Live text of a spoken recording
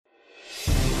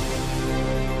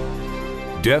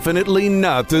Definitely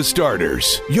not the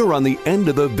starters. You're on the End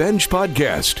of the Bench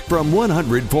podcast from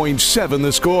 100.7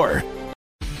 The Score.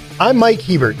 I'm Mike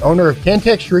Hebert, owner of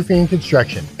Cantex Roofing and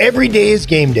Construction. Every day is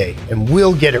game day, and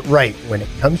we'll get it right when it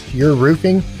comes to your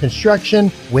roofing,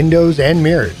 construction, windows, and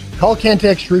mirrors. Call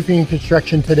Cantex Roofing and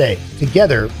Construction today.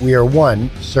 Together, we are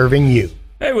one serving you.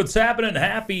 Hey, what's happening?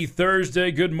 Happy Thursday.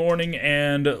 Good morning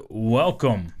and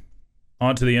welcome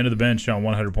on to the End of the Bench on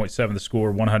 100.7 The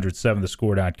Score,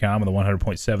 107thescore.com, and the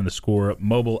 100.7 The Score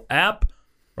mobile app.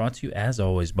 Brought to you, as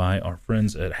always, by our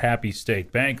friends at Happy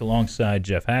State Bank. Alongside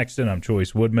Geoff Haxton, I'm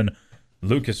Chois Woodman.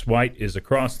 Lucas White is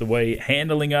across the way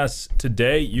handling us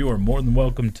today. You are more than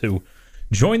welcome to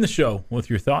join the show with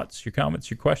your thoughts, your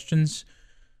comments, your questions,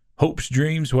 hopes,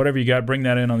 dreams, whatever you got. Bring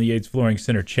that in on the Yates Flooring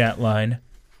Center chat line,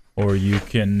 or you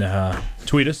can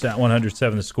tweet us at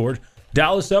 107 The Score.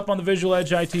 Dial us up on the Visual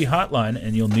Edge IT hotline,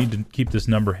 and you'll need to keep this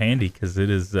number handy because it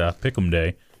is Pick'em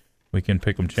Day. Weekend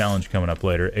Pick'em Challenge coming up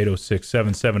later,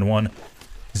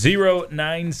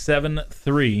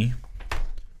 806-771-0973.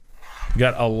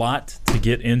 Got a lot to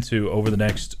get into over the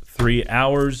next 3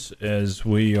 hours as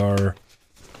we are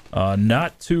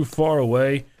not too far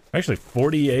away. Actually,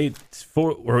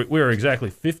 we're exactly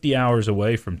 50 hours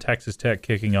away from Texas Tech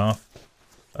kicking off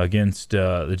against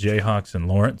the Jayhawks in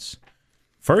Lawrence.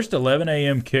 First 11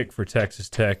 a.m. kick for Texas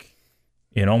Tech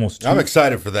in almost I'm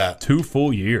excited for that. 2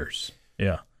 full years.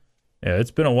 Yeah, it's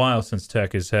been a while since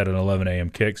Tech has had an 11 a.m.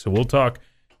 kick, so we'll talk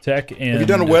Tech and... Have you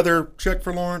done a weather check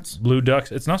for Lawrence? Blue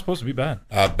Ducks. It's not supposed to be bad.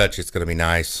 I bet you it's going to be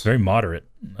nice. Very moderate.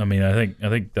 I mean, I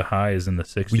think the high is in the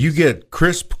 60s. You get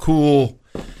crisp, cool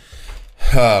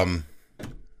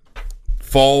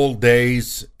fall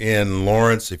days in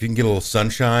Lawrence. If you can get a little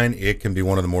sunshine, it can be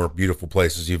one of the more beautiful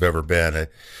places you've ever been.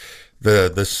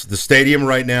 The stadium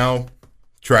right now,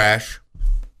 trash.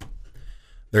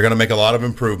 They're going to make a lot of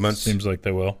improvements. Seems like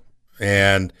they will.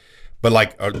 But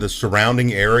like the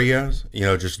surrounding areas,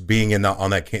 just being on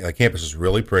that campus is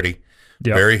really pretty,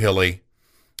 very hilly.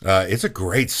 It's a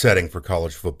great setting for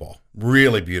college football.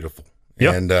 Really beautiful,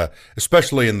 and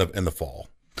especially in the fall.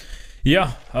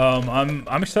 Yeah,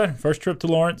 I'm excited. First trip to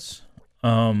Lawrence.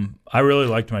 I really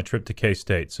liked my trip to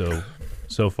K-State. So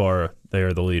far they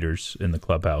are the leaders in the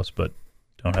clubhouse, but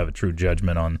don't have a true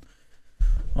judgment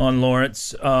on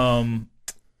Lawrence.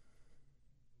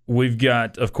 We've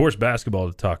got, of course,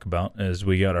 basketball to talk about as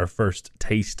we got our first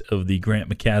taste of the Grant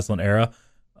McCasland era.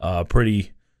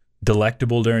 Pretty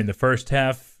delectable during the first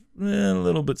half, a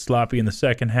little bit sloppy in the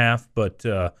second half, but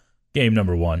game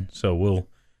number 1. So we'll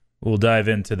dive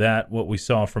into that, what we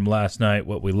saw from last night,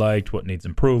 what we liked, what needs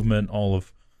improvement, all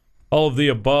of the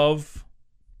above.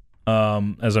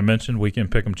 As I mentioned, Weekend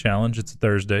Pick'em Challenge. It's a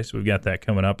Thursday, so we've got that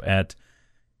coming up at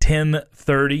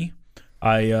 10:30.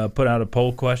 I put out a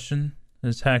poll question,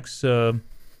 as Hax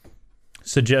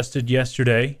suggested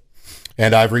yesterday.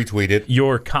 And I've retweeted.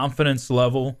 Your confidence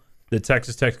level that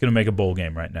Texas Tech's going to make a bowl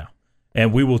game right now.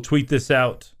 And we will tweet this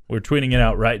out. We're tweeting it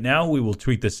out right now. We will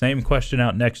tweet the same question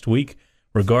out next week,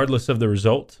 regardless of the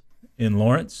result in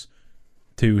Lawrence,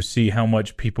 to see how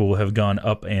much people have gone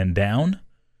up and down.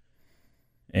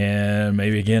 And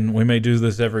maybe, again, we may do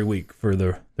this every week for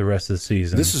the rest of the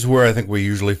season. This is where I think we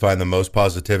usually find the most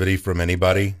positivity from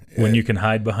anybody. When you can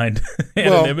hide behind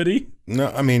anonymity? Well, no,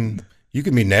 I mean, you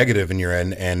can be negative in your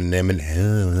anonymity.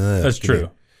 That's true.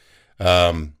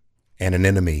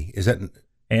 Anonymity. Is that?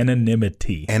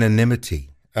 Anonymity. Anonymity.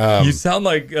 You sound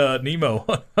like Nemo.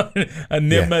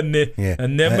 Anemone. Yeah.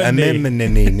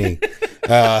 Anemone.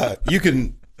 You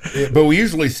can... But we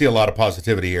usually see a lot of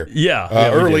positivity here.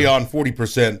 Yeah. Early on,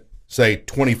 40% say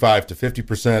 25 to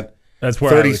 50%. That's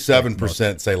where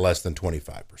 37% say less than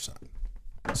 25%.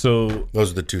 So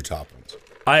those are the 2 top ones.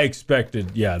 I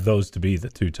expected, those to be the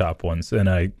 2 top ones,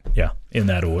 and in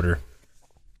that order.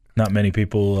 Not many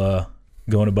people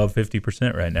going above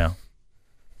 50% right now.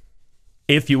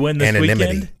 If you win this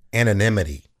weekend,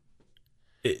 anonymity.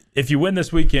 If you win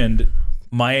this weekend,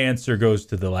 my answer goes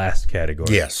to the last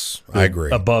category. Yes, I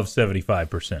agree. Above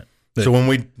 75%. So when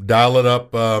we dial it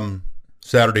up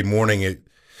Saturday morning, it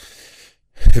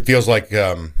feels like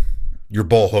your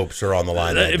bowl hopes are on the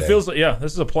line. It feels like,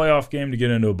 this is a playoff game to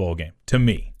get into a bowl game, to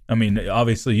me. I mean,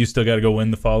 obviously, you still got to go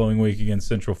win the following week against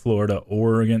Central Florida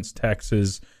or against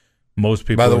Texas. Most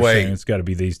people are saying it's got to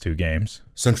be these 2 games.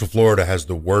 Central Florida has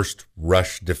the worst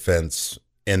rush defense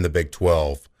in the Big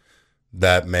 12.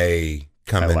 That may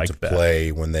come into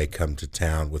play when they come to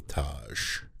town with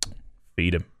Taj.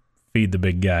 Feed him. Feed the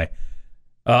big guy.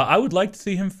 I would like to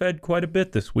see him fed quite a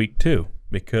bit this week, too,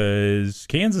 because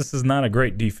Kansas is not a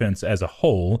great defense as a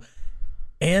whole,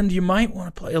 and you might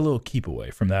want to play a little keep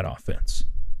away from that offense.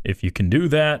 If you can do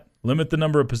that, Limit the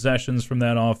number of possessions from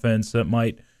that offense. That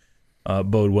might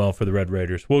bode well for the Red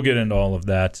Raiders. We'll get into all of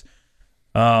that.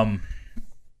 I've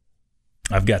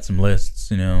got some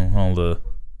lists, all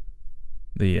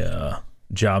the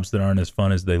jobs that aren't as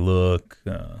fun as they look.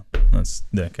 That's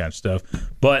that kind of stuff.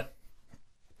 But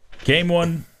game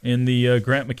one in the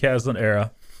Grant McCasland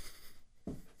era,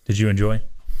 did you enjoy?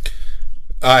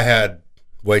 I had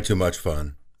way too much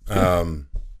fun.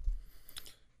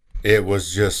 It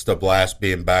was just a blast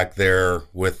being back there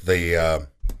with the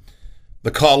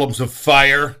columns of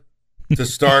fire to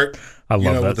start. I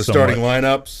love that with the so starting much.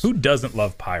 Lineups. Who doesn't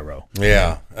love pyro?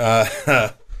 Yeah.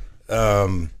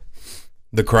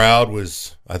 The crowd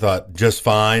was, I thought, just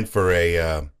fine for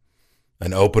an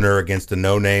opener against a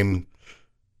no-name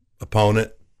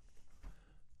opponent.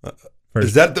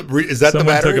 Is that the battery?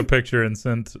 Someone took a picture and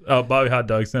sent. Oh, Bobby Hot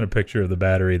Dog sent a picture of the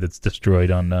battery that's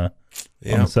destroyed on the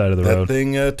side of the road. That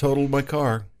thing totaled my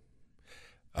car.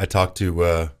 I talked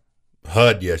to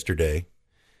HUD yesterday,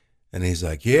 and he's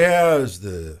like, "Yeah, it was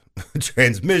the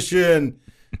transmission,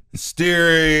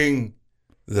 steering,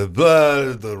 the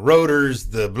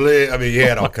rotors, I mean, he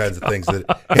had all kinds of things that.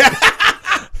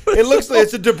 It looks like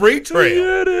it's a debris trail.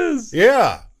 Yeah, it is.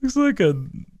 Yeah, looks like a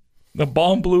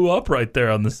bomb blew up right there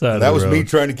on the side. That of the was road. me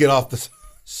trying to get off the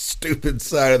stupid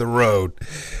side of the road.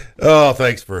 Oh,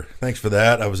 thanks for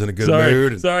that. I was in a good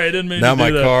mood. Sorry, I didn't mean now to do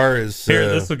that. Now my car is here.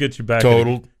 This will get you back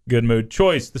totaled. In a good mood.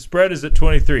 Choice. The spread is at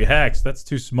 23. Hacks. That's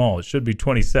too small. It should be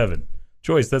 27.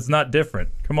 Choice. That's not different.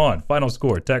 Come on. Final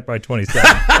score. Tech by 27.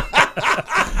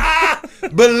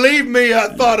 Believe me, I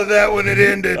thought of that when it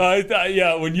ended.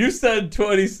 Yeah, when you said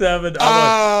 27,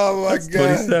 I'm like, God.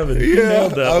 27. Yeah, you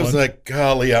nailed that I was one. like,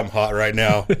 golly, I'm hot right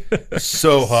now.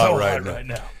 So hot right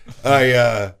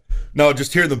now. No,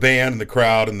 just hearing the band and the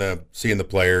crowd and seeing the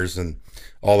players and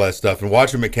all that stuff, and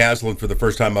watching McCasland for the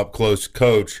first time up close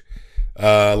coach,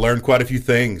 learned quite a few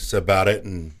things about it,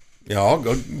 and I'll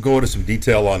go into some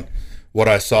detail on what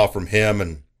I saw from him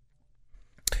and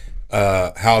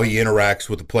how he interacts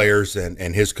with the players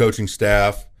and his coaching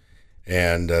staff.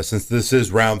 And since this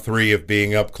is round 3 of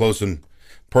being up close and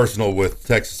personal with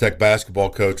Texas Tech basketball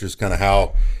coaches, kind of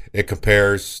how it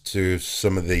compares to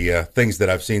some of the things that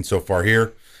I've seen so far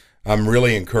here. I'm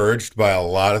really encouraged by a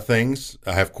lot of things.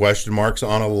 I have question marks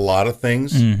on a lot of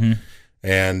things. Mm-hmm.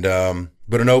 And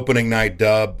but an opening night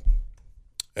dub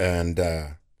and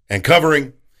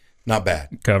covering, not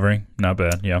bad. Covering, not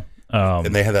bad, yeah.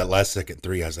 And they had that last second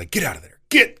 3. I was like, get out of there.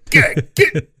 Get,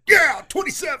 yeah,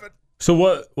 27. So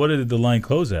what did the line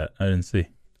close at? I didn't see.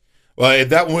 Well,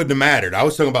 that wouldn't have mattered. I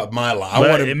was talking about my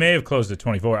line. It may have closed at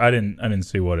 24. I didn't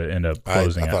see what it ended up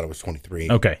closing I at. thought it was 23.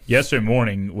 Okay. Yesterday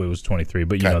morning it was 23,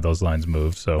 but those lines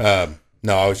move. So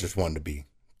no, I was just wanting to be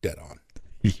dead on.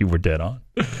 You were dead on.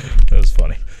 That was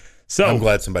funny. So I'm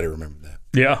glad somebody remembered that.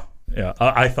 Yeah. Yeah,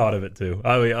 I thought of it too.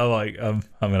 I'm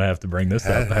gonna have to bring this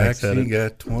up. I actually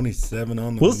got 27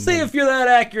 on the. We'll see if you're that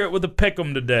accurate with the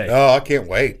pick'em today. Oh, I can't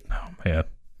wait. Oh man,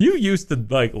 you used to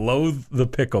loathe the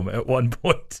pick'em at one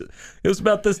point. It was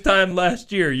about this time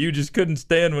last year. You just couldn't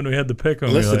stand when we had the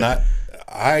pick'em. Listen,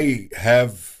 I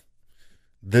have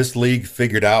this league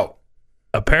figured out.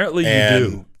 Apparently, you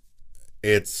do.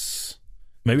 It's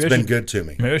been good to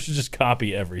me. Maybe I should just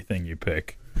copy everything you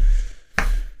pick.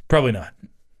 Probably not.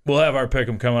 We'll have our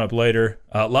pick'em coming up later.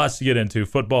 Lots to get into,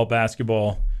 football,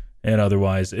 basketball, and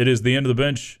otherwise. It is the end of the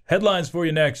bench. Headlines for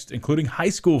you next, including high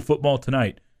school football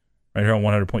tonight, right here on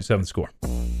 100.7 The Score.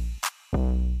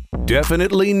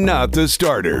 Definitely not the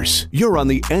starters. You're on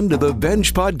the End of the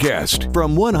Bench podcast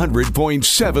from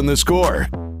 100.7 The Score.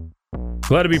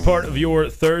 Glad to be part of your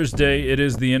Thursday. It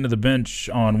is the End of the Bench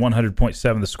on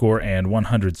 100.7 The Score and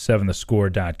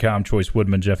 107thescore.com. Chois,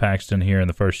 Woodman, Geoff, Haxton here in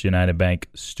the First United Bank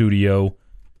studio.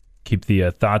 Keep the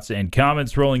thoughts and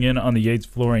comments rolling in on the Yates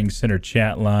Flooring Center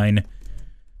chat line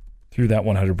through that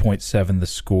 100.7 The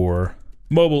Score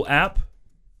mobile app.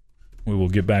 We will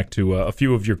get back to a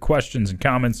few of your questions and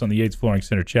comments on the Yates Flooring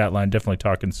Center chat line. Definitely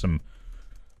talking some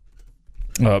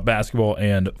basketball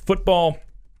and football.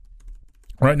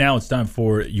 Right now it's time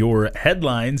for your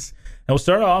headlines. And we'll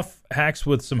start off, Hacks,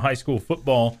 with some high school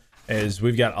football, as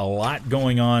we've got a lot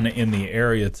going on in the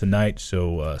area tonight.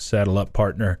 So saddle up,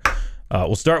 partner.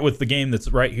 We'll start with the game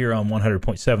that's right here on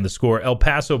 100.7 The Score. El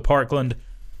Paso Parkland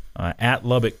at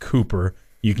Lubbock Cooper.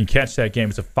 You can catch that game.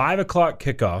 It's a 5 o'clock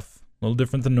kickoff. A little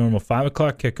different than normal. 5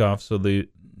 o'clock kickoff so the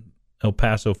El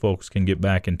Paso folks can get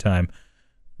back in time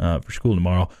for school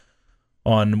tomorrow.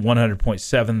 On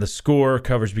 100.7 The Score.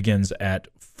 Coverage begins at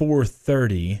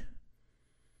 4:30.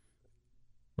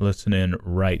 Listen in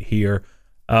right here.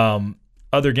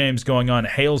 Other games going on.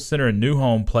 Hales Center and New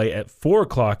Home play at 4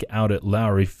 o'clock out at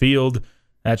Lowry Field.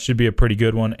 That should be a pretty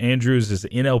good one. Andrews is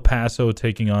in El Paso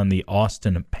taking on the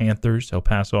Austin Panthers. El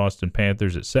Paso Austin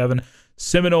Panthers at 7.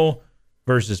 Seminole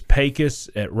versus Pecos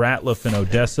at Ratliff and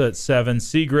Odessa at 7.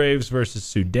 Seagraves versus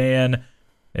Sudan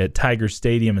at Tiger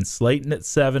Stadium in Slayton at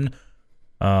 7.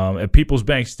 At Peoples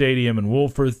Bank Stadium in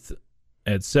Wolforth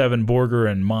at 7. Borger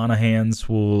and Monahans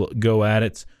will go at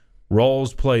it.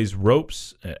 Rawls plays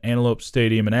Ropes at Antelope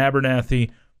Stadium in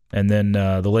Abernathy. And then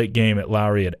the late game at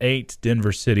Lowry at 8.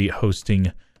 Denver City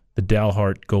hosting the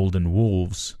Dalhart Golden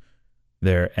Wolves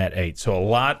there at 8. So a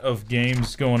lot of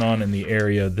games going on in the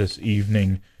area this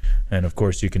evening. And, of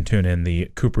course, you can tune in the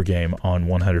Cooper game on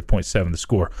 100.7 The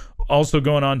Score. Also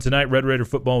going on tonight, Red Raider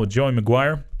football with Joey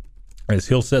McGuire, as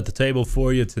he'll set the table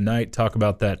for you tonight, talk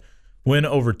about that win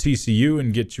over TCU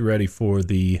and get you ready for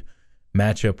the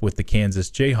matchup with the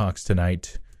Kansas Jayhawks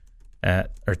tonight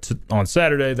on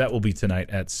Saturday. That will be tonight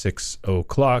at 6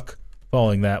 o'clock.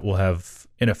 Following that, we'll have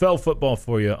NFL football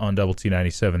for you on Double T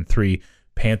 97.3,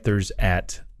 Panthers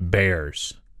at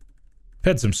Bears.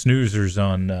 Had some snoozers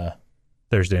on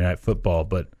Thursday Night Football,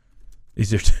 but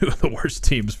these are two of the worst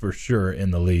teams for sure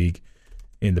in the league.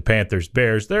 In the Panthers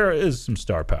Bears, there is some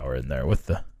star power in there with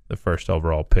the first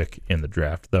overall pick in the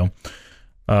draft, though.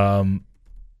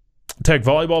 Tech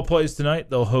volleyball plays tonight.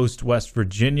 They'll host West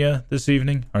Virginia this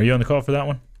evening. Are you on the call for that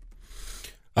one?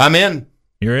 I'm in.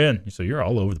 You're in. So you're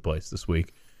all over the place this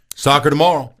week. Soccer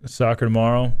tomorrow.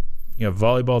 You have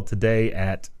volleyball today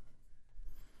at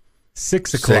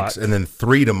 6 o'clock. 6, and then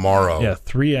 3 tomorrow. Yeah,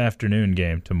 3 afternoon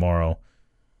game tomorrow.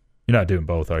 You're not doing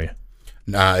both, are you?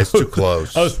 Nah, it's too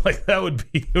close. I was like, that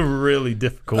would be really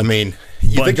difficult. I mean,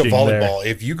 you think of volleyball.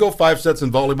 If you go 5 sets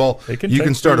in volleyball, you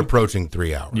can start approaching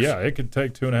 3 hours. Yeah, it could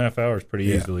take 2.5 hours pretty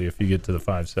easily if you get to the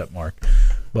 5-set mark.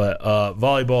 But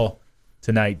volleyball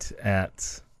tonight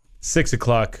at 6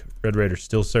 o'clock. Red Raiders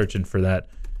still searching for that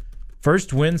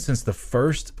first win since the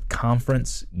first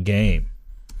conference game.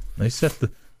 They set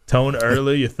the tone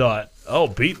early. You thought,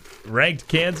 beat ranked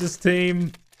Kansas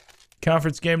team,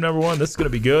 conference game number 1. This is going to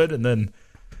be good. And then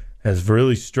has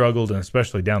really struggled, and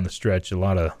especially down the stretch, a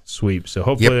lot of sweeps. So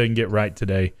hopefully they can get right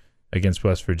today against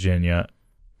West Virginia,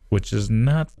 which is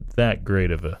not that great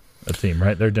of a team,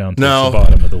 right? They're down to the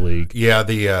bottom of the league. Yeah,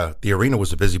 the arena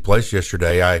was a busy place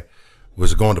yesterday. I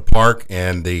was going to park,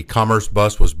 and the Commerce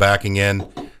bus was backing in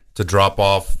to drop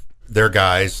off their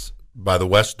guys by the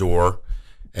west door,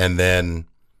 and then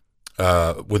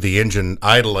with the engine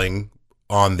idling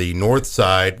on the north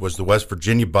side was the West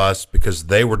Virginia bus, because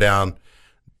they were down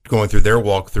going through their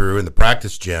walkthrough in the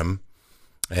practice gym.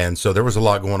 And so there was a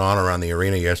lot going on around the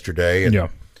arena yesterday. And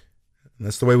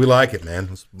that's the way we like it, man.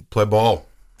 Let's play ball.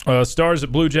 Stars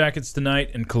at Blue Jackets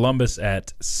tonight in Columbus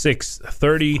at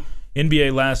 6:30.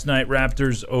 NBA last night,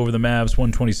 Raptors over the Mavs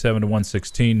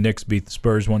 127-116. Knicks beat the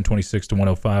Spurs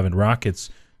 126-105. And Rockets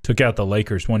took out the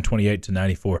Lakers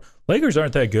 128-94. Lakers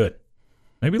aren't that good.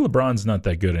 Maybe LeBron's not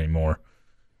that good anymore.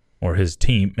 Or his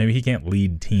team. Maybe he can't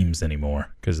lead teams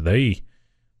anymore because they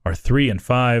are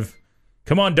 3-5.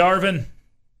 Come on, Darvin.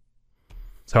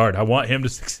 It's hard. I want him to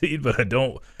succeed, but I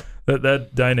don't.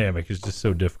 That dynamic is just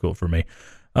so difficult for me.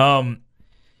 And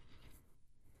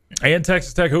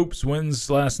Texas Tech Hoops wins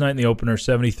last night in the opener,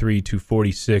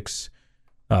 73-46.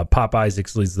 Pop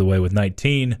Isaacs leads the way with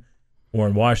 19.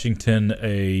 Warren Washington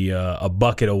a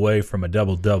bucket away from a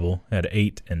double-double at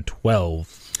 8 and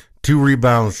 12. 2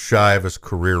 rebounds shy of his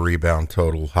career rebound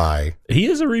total high. He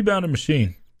is a rebounding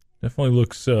machine. Definitely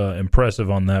looks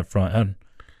impressive on that front.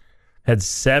 Had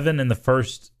 7 in the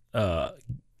first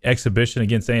exhibition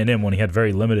against A&M when he had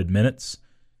very limited minutes,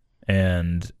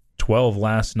 and 12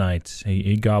 last night.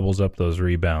 He gobbles up those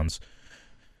rebounds.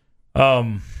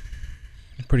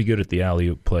 Pretty good at the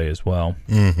alley-oop play as well.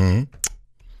 Mm-hmm.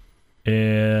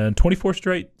 And 24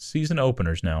 straight season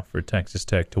openers now for Texas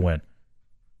Tech to win.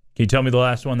 Can you tell me the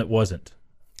last one that wasn't?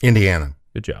 Indiana.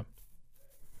 Good job.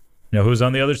 You know who's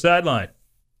on the other sideline?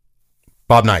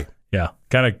 Bob Knight. Yeah,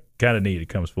 kind of neat. It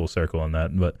comes full circle on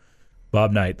that. But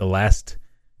Bob Knight, the last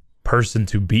person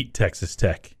to beat Texas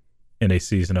Tech in a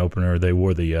season opener. They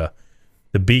wore the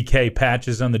BK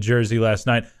patches on the jersey last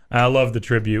night. I love the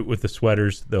tribute with the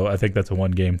sweaters, though I think that's a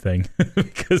one-game thing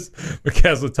because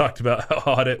McCaslin talked about how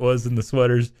hot it was in the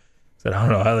sweaters. Said, I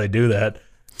don't know how they do that.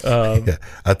 Yeah,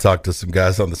 I talked to some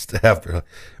guys on the staff. They're like,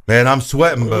 man, I'm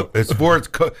sweating, but it's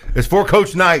for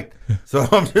Coach Knight, so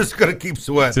I'm just going to keep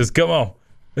sweating. Says, come on.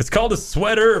 It's called a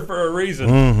sweater for a reason.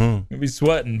 Mm-hmm. You'll be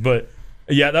sweating. But,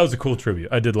 yeah, that was a cool tribute.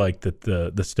 I did like that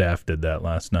the staff did that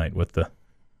last night with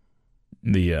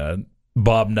the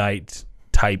Bob Knight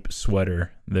type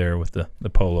sweater there with the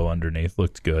polo underneath.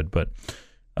 Looked good. But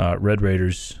Red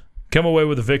Raiders come away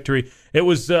with a victory. It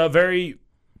was very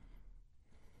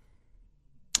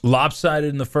lopsided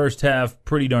in the first half,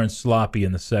 pretty darn sloppy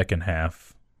in the second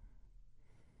half.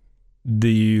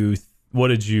 What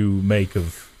did you make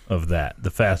of that?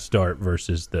 The fast start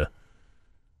versus the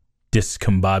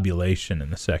discombobulation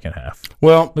in the second half.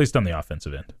 Well, at least on the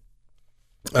offensive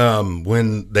end.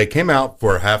 When they came out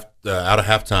for out of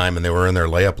halftime and they were in their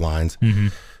layup lines,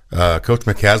 Coach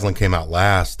McCaslin came out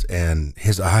last, and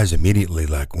his eyes immediately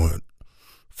went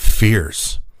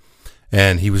fierce.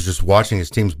 And he was just watching his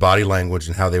team's body language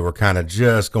and how they were kind of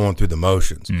just going through the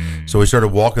motions. So he started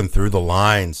walking through the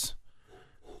lines,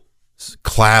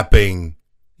 clapping,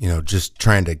 just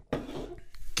trying to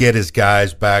get his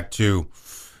guys back to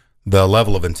the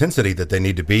level of intensity that they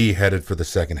need to be headed for the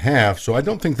second half. So I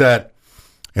don't think that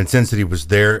intensity was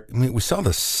there. I mean, we saw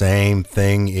the same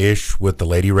thing-ish with the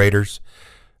Lady Raiders,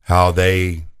 how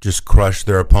they just crushed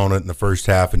their opponent in the first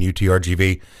half in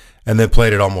UTRGV, and they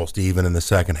played it almost even in the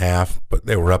second half, but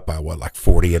they were up by,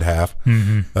 40 at half?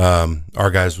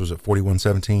 Our guys, was it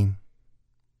 41-17?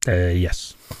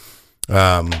 Yes.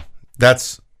 And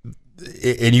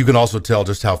you can also tell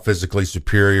just how physically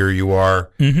superior you are.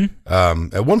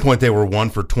 At one point, they were 1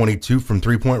 for 22 from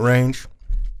three-point range.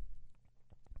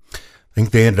 I think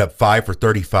they ended up 5 for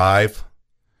 35.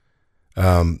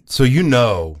 So in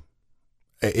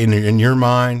your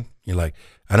mind, you're like,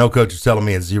 I know Coach is telling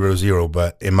me it's 0-0,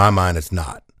 but in my mind, it's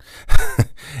not. And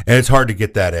it's hard to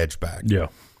get that edge back. Yeah.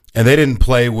 And they didn't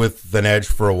play with an edge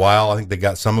for a while. I think they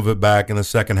got some of it back in the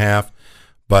second half.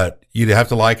 But you'd have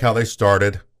to like how they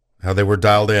started, how they were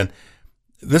dialed in.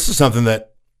 This is something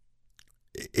that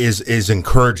is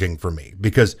encouraging for me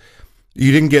because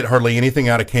you didn't get hardly anything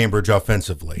out of Cambridge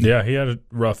offensively. Yeah, he had a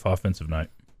rough offensive night.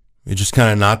 You're just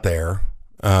kind of not there.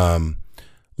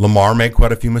 Lamar made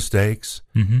quite a few mistakes.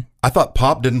 I thought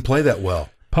Pop didn't play that well.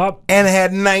 Pop and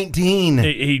had 19.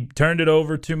 He turned it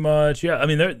over too much. Yeah, I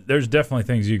mean, there's definitely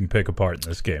things you can pick apart in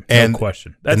this game. No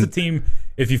question. That's a team,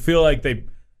 if you feel like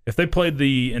if they played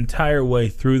the entire way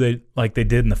through like they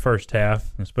did in the first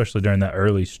half, especially during that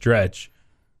early stretch,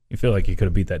 you feel like you could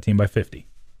have beat that team by 50.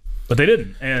 But they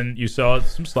didn't. And you saw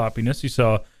some sloppiness. You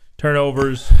saw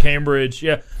turnovers, Cambridge.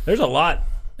 Yeah, there's a lot.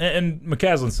 And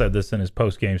McCaslin said this in his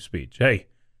post-game speech. Hey,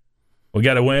 we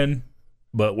got to win,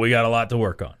 but we got a lot to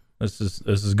work on. This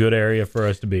is a good area for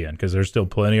us to be in because there's still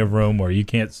plenty of room where you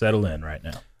can't settle in right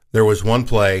now. There was one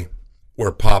play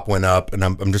where Pop went up, and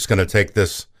I'm just going to take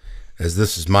this as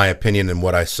this is my opinion and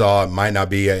what I saw. It might not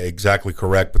be exactly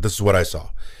correct, but this is what I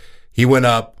saw. He went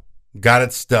up, got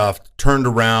it stuffed, turned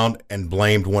around, and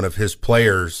blamed one of his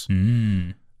players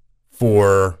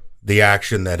for the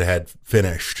action that had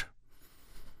finished.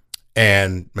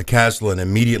 And McCaslin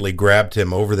immediately grabbed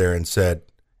him over there and said,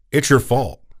 "It's your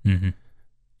fault.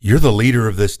 You're the leader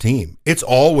of this team. It's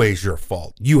always your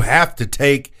fault. You have to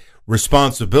take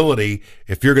responsibility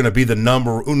if you're going to be the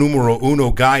numero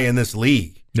uno guy in this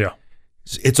league. Yeah.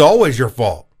 It's always your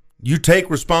fault. You take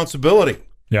responsibility."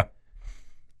 Yeah.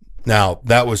 Now,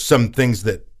 that was some things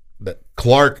that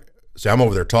Clark, see, I'm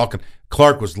over there talking.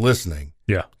 Clark was listening.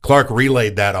 Yeah. Clark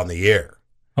relayed that on the air.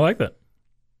 I like that.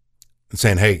 And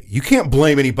saying, hey, you can't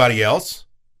blame anybody else.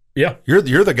 Yeah. You're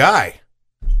the guy.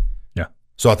 Yeah.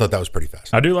 So I thought that was pretty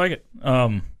fast. I do like it.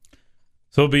 So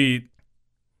it'll be,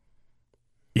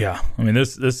 yeah. I mean,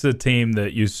 this is a team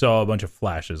that you saw a bunch of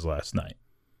flashes last night.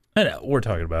 And we're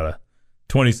talking about a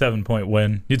 27-point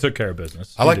win. You took care of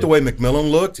business. I like the way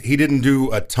McMillan looked. He didn't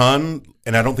do a ton,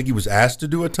 and I don't think he was asked to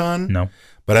do a ton. No.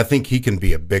 But I think he can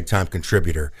be a big-time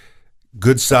contributor.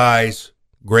 Good size,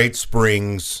 great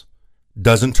springs,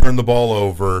 doesn't turn the ball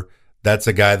over. That's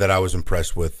a guy that I was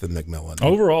impressed with in McMillan.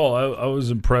 Overall, I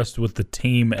was impressed with the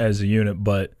team as a unit,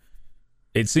 but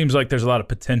it seems like there's a lot of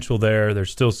potential there.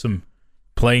 There's still some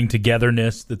playing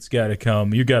togetherness that's got to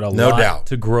come. You got a lot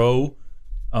to grow.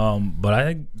 But I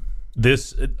think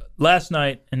this last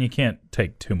night, and you can't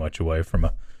take too much away from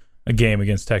a game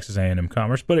against Texas A&M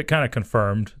Commerce, but it kind of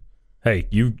confirmed, hey,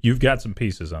 you've got some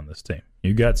pieces on this team.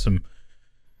 You've got some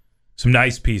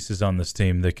nice pieces on this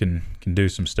team that can do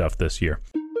some stuff this year.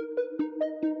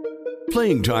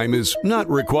 Playing time is not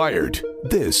required.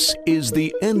 This is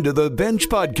the End of the Bench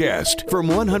podcast from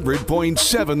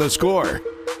 100.7 The Score.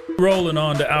 Rolling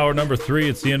on to hour number 3.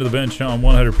 It's the End of the Bench on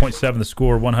 100.7 The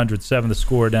Score,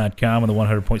 107thescore.com, and the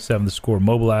 100.7 The Score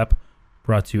mobile app.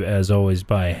 Brought to you, as always,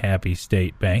 by Happy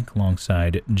State Bank,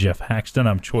 alongside Geoff Haxton.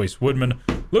 I'm Chois Woodman.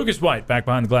 Lucas White back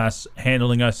behind the glass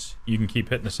handling us. You can keep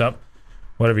hitting us up.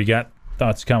 Whatever you got,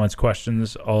 thoughts, comments,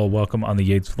 questions, all welcome on the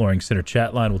Yates Flooring Center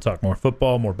chat line. We'll talk more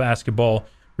football, more basketball,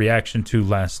 reaction to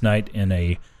last night in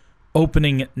a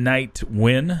opening night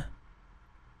win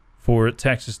for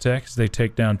Texas Tech as they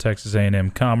take down Texas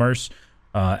A&M Commerce.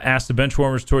 Ask the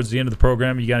Benchwarmers towards the end of the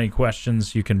program. You got any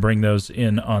questions, you can bring those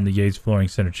in on the Yates Flooring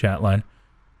Center chat line.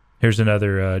 Here's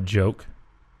another joke.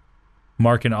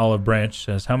 Mark in Olive Branch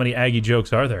says, how many Aggie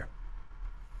jokes are there?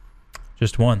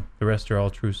 Just one. The rest are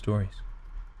all true stories.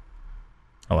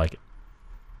 I like it.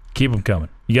 Keep them coming.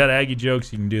 You got Aggie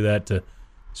jokes, you can do that to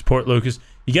support Lucas.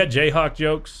 You got Jayhawk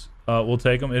jokes, we'll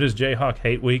take them. It is Jayhawk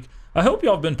Hate Week. I hope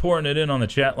y'all have been pouring it in on the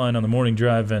chat line on the morning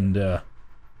drive and the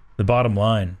bottom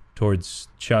line towards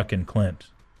Chuck and Clint.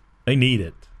 They need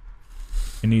it.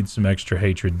 They need some extra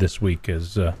hatred this week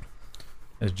as our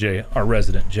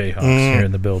resident Jayhawks here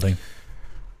in the building.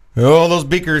 Oh, those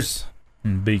beakers.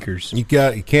 Beakers. You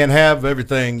can't have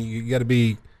everything. You got to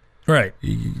be right.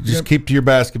 You just keep to your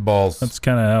basketballs. That's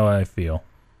kind of how I feel.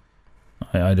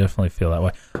 I definitely feel that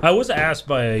way. I was asked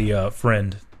by a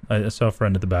friend. I saw a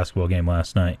friend at the basketball game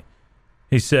last night.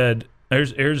 He said,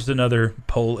 "Here's another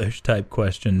poll-ish type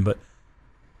question, but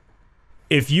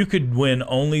if you could win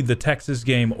only the Texas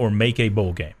game or make a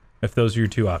bowl game, if those are your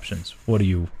two options, what are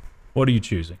you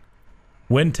choosing?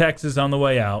 Win Texas on the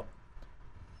way out."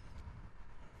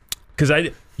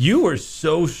 Because you were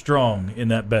so strong in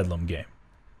that Bedlam game.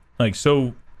 Like,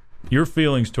 so your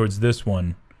feelings towards this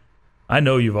one, I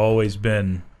know you've always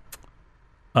been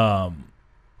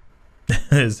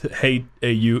as hate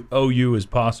OU as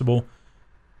possible,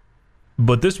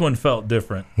 but this one felt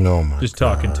different. No, my Just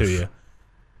talking to you.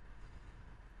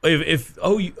 If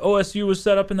OSU was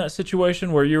set up in that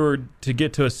situation where you were to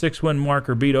get to a 6-win mark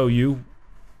or beat OU,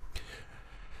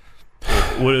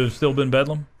 would it have still been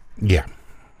Bedlam? Yeah.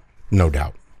 No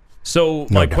doubt. So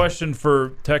my question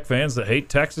for Tech fans that hate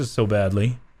Texas so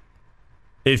badly,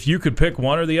 if you could pick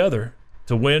one or the other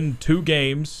to win two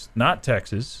games, not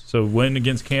Texas, so win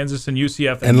against Kansas and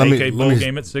UCF and make a bowl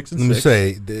game at 6-6. Let me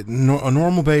say, on a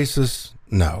normal basis,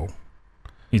 no.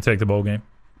 You take the bowl game?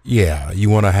 Yeah, you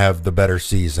want to have the better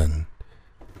season.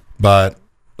 But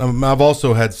I've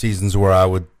also had seasons where I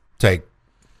would take,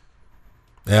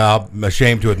 I'm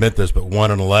ashamed to admit this, but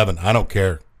 1-11. I don't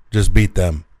care. Just beat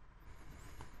them.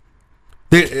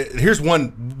 Here's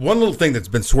one little thing that's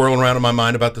been swirling around in my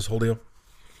mind about this whole deal.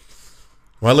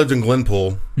 When I lived in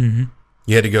Glenpool,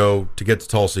 you had to go, to get to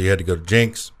Tulsa, you had to go to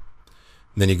Jenks,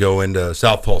 and then you go into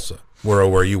South Tulsa, where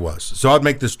OU was. So I'd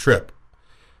make this trip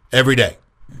every day,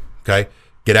 okay?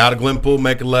 Get out of Glenpool,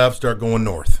 make a left, start going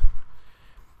north.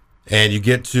 And you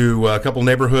get to a couple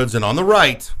neighborhoods, and on the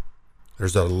right,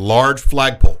 there's a large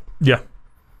flagpole. Yeah.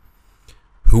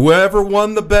 Whoever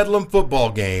won the Bedlam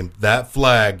football game, that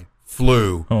flag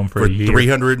flew for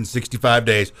 365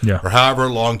 days or however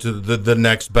long to the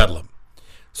next Bedlam.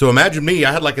 So imagine me,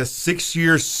 I had like a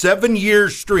 7-year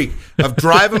streak of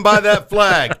driving by that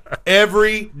flag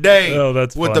every day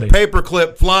with funny. the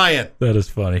paperclip flying. That is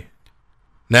funny.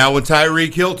 Now when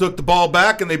Tyreek Hill took the ball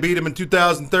back and they beat him in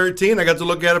 2013, I got to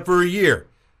look at it for a year.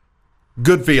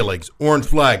 Good feelings, orange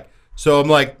flag. So I'm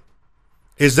like,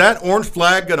 is that orange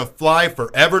flag going to fly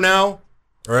forever now?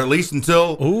 Or at least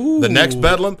until the next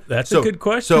Bedlam? That's a good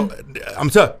question. So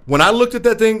I'm telling you, when I looked at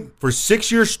that thing for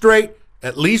 6 years straight,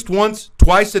 at least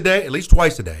twice a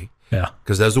day. Yeah.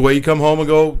 Because that's the way you come home and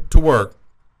go to work.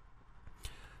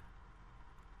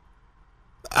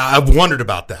 I've wondered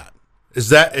about that. Is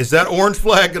that orange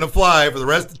flag going to fly for the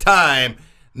rest of the time?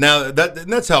 Now,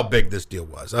 that's how big this deal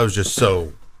was. I was just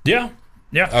so... Yeah.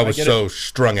 I was so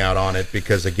strung out on it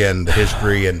because, again, the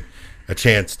history and a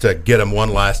chance to get them one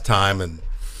last time, and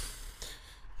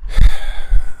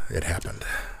it happened.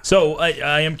 So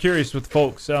I am curious with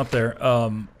folks out there,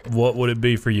 what would it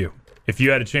be for you? If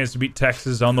you had a chance to beat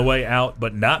Texas on the way out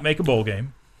but not make a bowl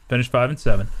game, finish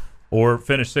 5-7, or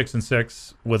finish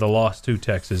 6-6 with a loss to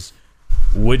Texas,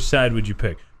 which side would you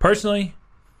pick? Personally,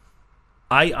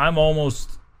 I'm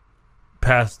almost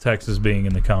past Texas being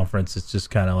in the conference. It's just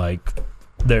kind of like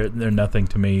they're nothing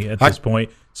to me at this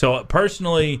point. So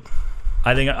personally,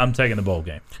 I think I'm taking the bowl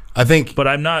game. I think, but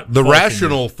I'm not. The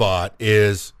rational thought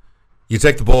is you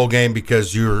take the bowl game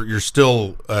because you're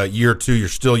still year two. You're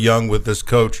still young with this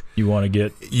coach. You want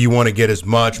to get as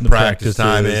much practice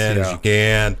time in as you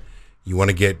can. You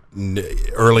want to get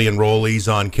early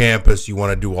enrollees on campus. You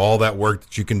want to do all that work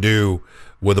that you can do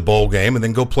with a bowl game, and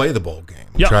then go play the bowl game.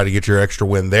 And try to get your extra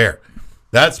win there.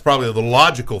 That's probably the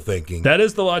logical thinking. That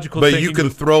is the logical thinking. But you can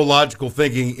throw logical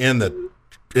thinking in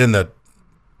the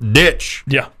ditch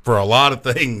for a lot of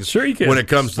things. Sure you can. When it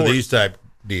comes to these type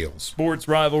deals. Sports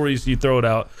rivalries, you throw it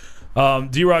out.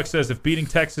 D-Rock says if beating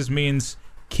Texas means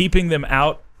keeping them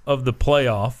out of the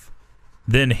playoff,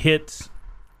 then hit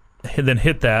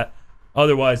that.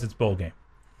 Otherwise, it's bowl game.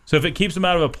 So if it keeps them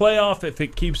out of a playoff, if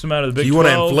it keeps them out of the Big 12. You want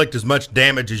to inflict as much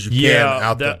damage as you can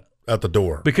out out the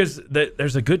door. Because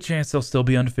there's a good chance they'll still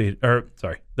be undefeated. Or,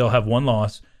 sorry, they'll have one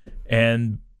loss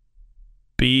and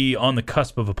be on the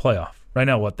cusp of a playoff. Right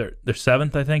now, what, they're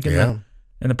seventh, I think, in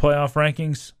the playoff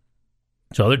rankings.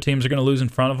 So other teams are going to lose in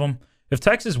front of them. If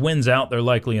Texas wins out, they're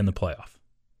likely in the playoff.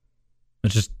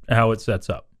 It's just how it sets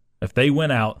up. If they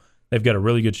win out, they've got a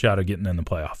really good shot of getting in the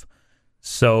playoff.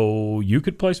 So you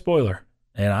could play spoiler,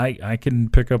 and I can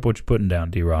pick up what you're putting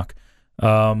down, D-Rock.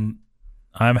 I'm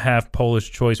half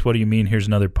Polish Choice. What do you mean? Here's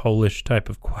another Polish type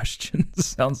of question.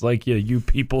 Sounds like a you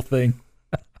people thing.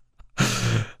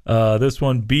 This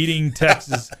one, beating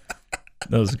Texas.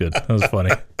 That was good. That was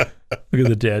funny. Look at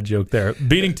the dad joke there.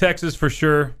 Beating Texas for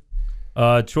sure.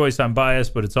 Choice, I'm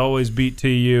biased, but it's always beat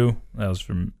TU. That was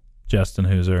from Justin,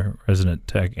 who's a resident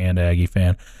Tech and Aggie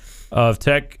fan. If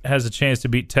Tech has a chance to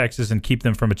beat Texas and keep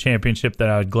them from a championship, then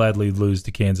I would gladly lose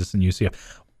to Kansas and UCF.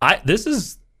 This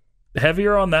is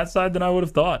heavier on that side than I would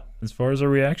have thought as far as our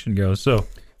reaction goes. So,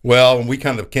 well, we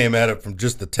kind of came at it from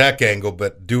just the Tech angle,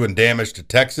 but doing damage to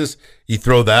Texas, you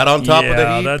throw that on top of the heat?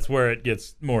 Yeah, that's where it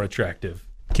gets more attractive.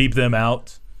 Keep them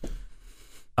out.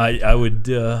 I would,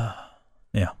 yeah.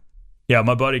 Yeah,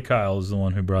 my buddy Kyle is the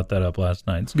one who brought that up last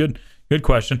night. It's a good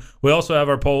question. We also have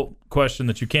our poll question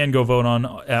that you can go vote on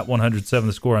at 107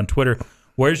 The Score on Twitter.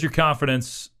 Where's your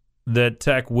confidence that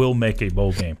Tech will make a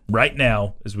bowl game? Right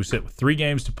now, as we sit with 3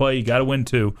 games to play, you got to win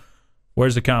 2.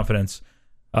 Where's the confidence?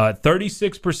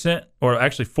 36%, or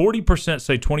actually 40%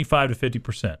 say 25 to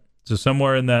 50%. So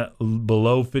somewhere in that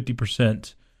below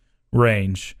 50%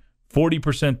 range.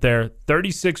 40% there.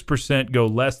 36% go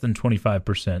less than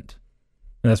 25%.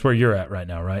 And that's where you're at right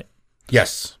now, right?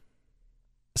 Yes.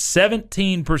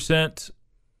 17%,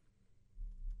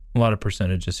 a lot of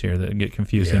percentages here that get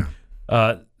confusing.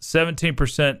 Yeah.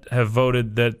 17% have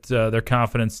voted that their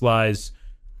confidence lies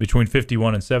between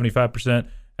 51 and 75%,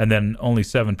 and then only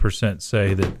 7%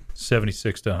 say that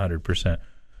 76 to 100%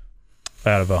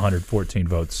 out of 114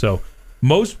 votes. So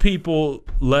most people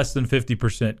less than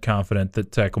 50% confident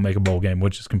that Tech will make a bowl game,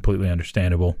 which is completely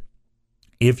understandable.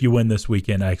 If you win this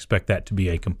weekend, I expect that to be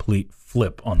a complete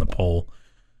flip on the poll,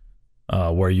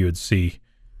 where you would see,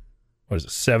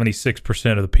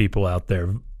 76% of the people out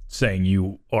there saying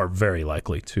you are very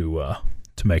likely to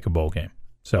make a bowl game.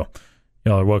 So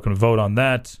y'all are welcome to vote on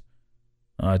that.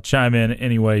 Chime in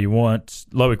any way you want.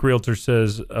 Lubbock Realtor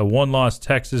says a one-loss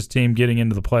Texas team getting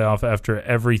into the playoff after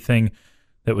everything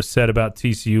that was said about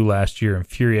TCU last year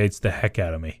infuriates the heck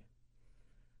out of me.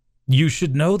 You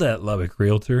should know that, Lubbock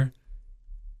Realtor.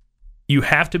 You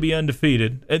have to be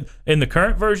undefeated. In the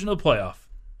current version of the playoff,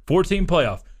 4-team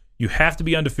playoff, you have to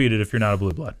be undefeated if you're not a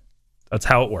blue blood. That's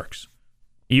how it works.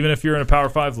 Even if you're in a Power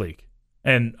 5 league.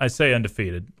 And I say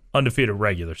undefeated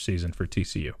regular season for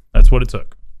TCU. That's what it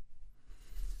took.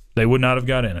 They would not have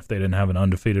got in if they didn't have an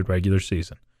undefeated regular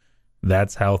season.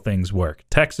 That's how things work.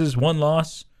 Texas, 1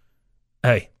 loss.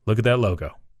 Hey, look at that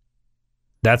logo.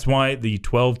 That's why the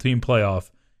 12-team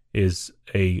playoff is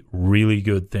a really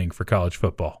good thing for college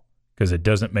football. Because it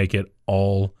doesn't make it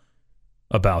all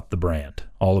about the brand,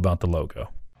 all about the logo.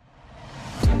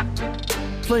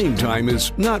 Playing time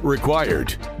is not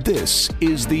required. This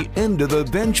is the End of the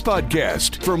Bench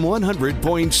podcast from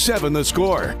 100.7 The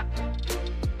Score.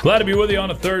 Glad to be with you on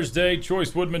a Thursday.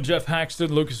 Chois, Woodman, Geoff,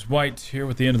 Haxton, Lucas White here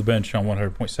with the End of the Bench on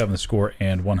 100.7 The Score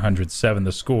and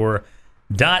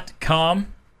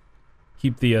 107thescore.com.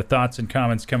 Keep the thoughts and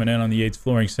comments coming in on the Yates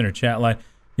Flooring Center chat line.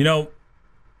 You know,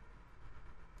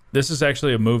 this is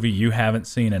actually a movie you haven't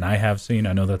seen and I have seen.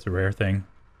 I know that's a rare thing.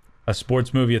 A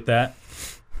sports movie at that.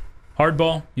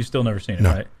 Hardball, you've still never seen it,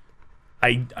 no. Right?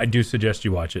 I do suggest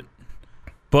you watch it.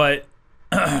 But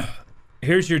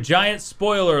here's your giant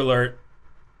spoiler alert.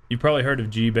 You probably heard of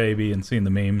G-Baby and seen the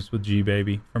memes with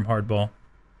G-Baby from Hardball.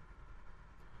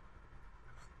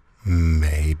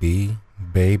 Maybe,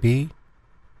 baby.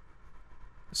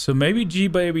 So maybe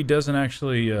G-Baby doesn't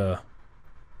actually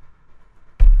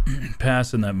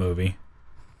pass in that movie.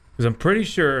 Because I'm pretty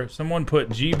sure someone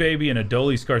put G-Baby and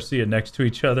Adolis Garcia next to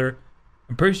each other.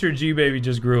 I'm pretty sure G-Baby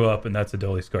just grew up and that's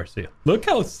Adolis Garcia. Look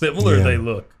how similar they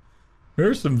look. There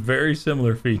are some very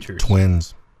similar features.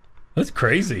 Twins. That's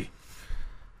crazy.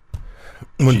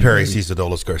 When Perry sees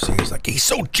Adolis Garcia, he's like, he's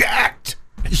so jacked.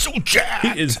 He's so jacked.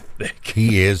 He is thick.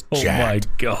 He is jacked.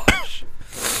 Oh, my gosh.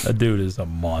 That dude is a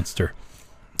monster.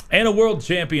 And a world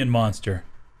champion monster.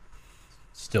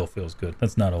 Still feels good.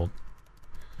 That's not old.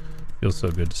 Feels so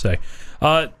good to say.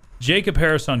 Jacob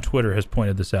Harris on Twitter has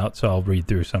pointed this out, so I'll read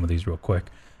through some of these real quick.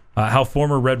 How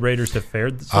former Red Raiders have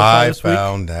fared so far this week. I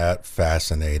found that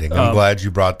fascinating. I'm glad you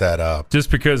brought that up.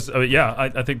 Just because,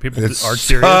 I think people are curious.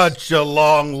 Such a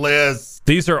long list.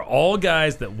 These are all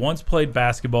guys that once played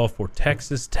basketball for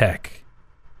Texas Tech.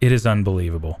 It is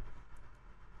unbelievable.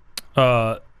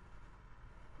 So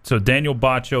Daniel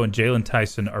Bacho and Jalen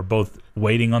Tyson are both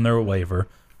waiting on their waiver.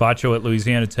 Bacho at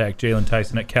Louisiana Tech, Jalen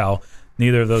Tyson at Cal.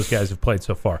 Neither of those guys have played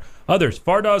so far. Others,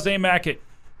 Fardaws Amack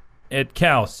at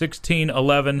Cal,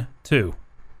 16-11-2. 2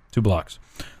 blocks.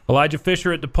 Elijah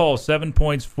Fisher at DePaul, 7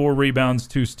 points, 4 rebounds,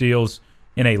 2 steals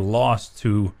in a loss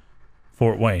to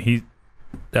Fort Wayne.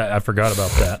 I forgot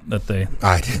about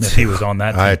that he was on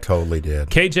that team. I totally did.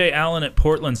 KJ Allen at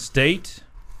Portland State.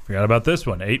 Forgot about this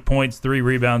one. 8 points, 3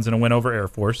 rebounds, and a win over Air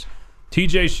Force.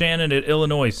 TJ Shannon at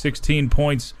Illinois, 16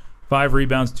 points, 5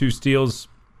 rebounds, 2 steals,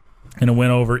 and a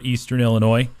win over Eastern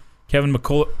Illinois. Kevin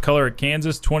McCullough at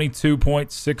Kansas, 22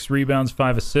 points, 6 rebounds,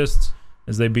 5 assists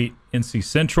as they beat NC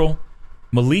Central.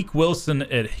 Malik Wilson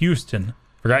at Houston.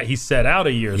 Forgot he sat out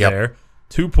a year there.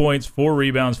 2 points, 4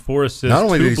 rebounds, 4 assists. Not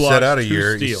only 2 did he blocks, set out a 2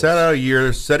 year, steals. he sat out a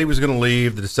year, said he was going to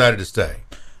leave, decided to stay.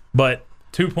 But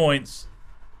 2 points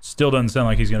still doesn't sound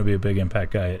like he's going to be a big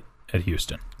impact guy at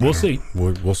Houston. We'll see.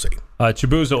 We'll see.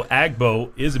 Chibuzo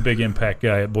Agbo is a big impact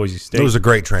guy at Boise State. It was a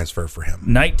great transfer for him.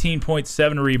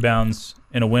 19.7 rebounds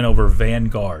and a win over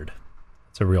Vanguard.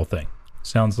 It's a real thing.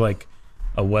 Sounds like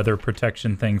a weather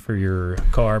protection thing for your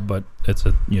car, but it's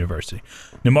a university.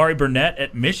 Nimari Burnett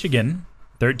at Michigan,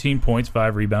 13 points,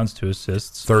 5 rebounds, 2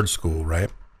 assists. Third school, right?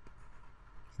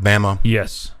 Bama.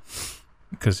 Yes,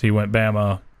 because he went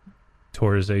Bama,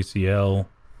 tore his ACL,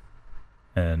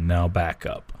 and now back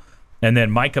up. And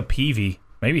then Micah Peavy,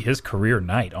 maybe his career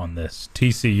night on this.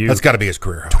 TCU. That's got to be his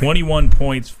career high. 21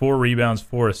 points, 4 rebounds,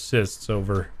 4 assists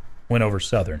win over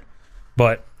Southern.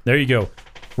 But there you go.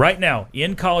 Right now,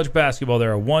 in college basketball,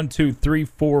 there are 1, 2, 3,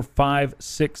 4, 5,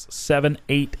 6, 7,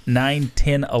 8, 9,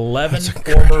 10, 11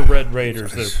 former Red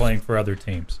Raiders that are playing for other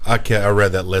teams. I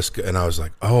read that list, and I was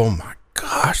like, oh, my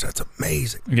gosh, that's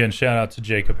amazing. Again, shout out to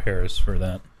Jacob Harris for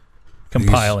that.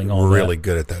 Compiling He's all that. really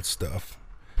good at that stuff.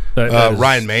 That is,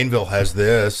 Ryan Mainville has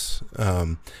this.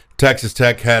 Texas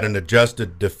Tech had an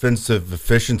adjusted defensive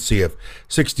efficiency of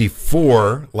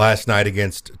 64 last night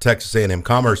against Texas A&M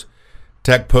Commerce.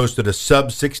 Tech posted a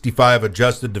sub-65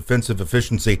 adjusted defensive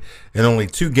efficiency in only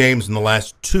 2 games in the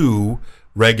last 2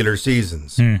 regular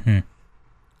seasons.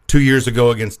 2 years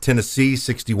ago against Tennessee,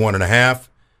 61.5,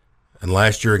 and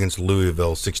last year against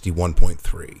Louisville,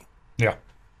 61.3. Yeah.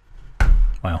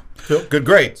 Wow. Good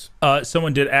grades.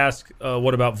 Someone did ask,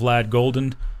 what about Vlad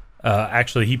Golden?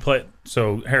 Actually, he played.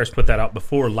 So Harris put that out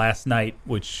before last night,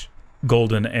 which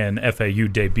Golden and FAU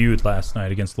debuted last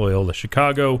night against Loyola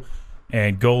Chicago.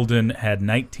 And Golden had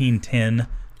 19, 10,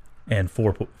 and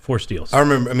 4 steals. I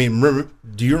remember.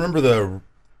 Do you remember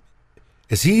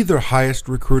is he the highest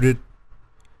recruited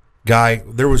guy?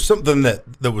 There was something that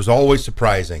was always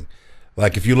surprising.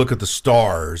 Like if you look at the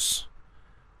stars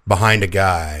behind a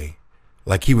guy,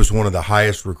 like he was one of the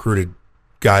highest recruited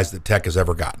guys that Tech has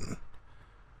ever gotten.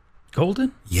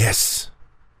 Golden? Yes.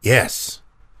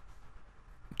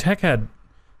 Tech had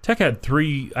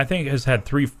 3. I think has had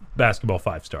 3 basketball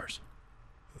 5 stars.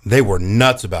 They were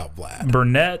nuts about Vlad.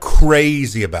 Burnett,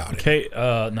 crazy about it.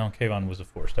 No, Kayvon was a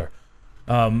 4-star.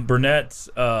 Burnett,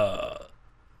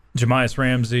 Jamias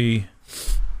Ramsey.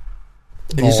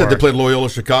 And you said they played Loyola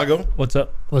Chicago? What's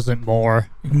up? Wasn't Moore?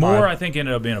 Moore, I think,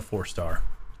 ended up being a 4-star,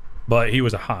 but he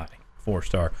was a high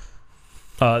 4-star.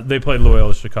 They played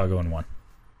Loyola Chicago and won.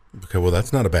 Okay, well,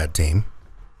 that's not a bad team.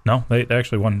 No, they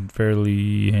actually won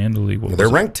fairly handily. They're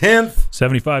ranked 10th.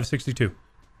 75-62.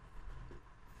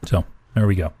 So, there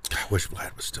we go. I wish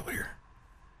Vlad was still here.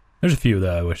 There's a few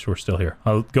that I wish were still here.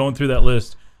 Going through that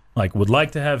list, would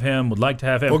like to have him,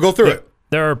 We'll go through it.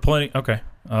 There are plenty. Okay.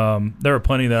 There are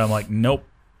plenty that I'm like, nope.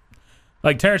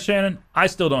 Like Terrence Shannon, I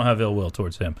still don't have ill will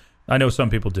towards him. I know some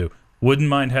people do. Wouldn't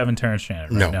mind having Terrence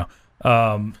Shannon right now.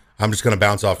 I'm just going to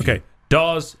bounce off you. Okay.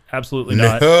 Dawes, absolutely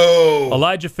not. No.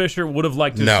 Elijah Fisher, would have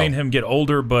liked to have seen him get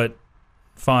older, but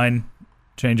fine.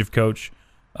 Change of coach.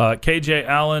 KJ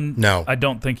Allen, no. I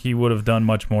don't think he would have done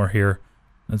much more here.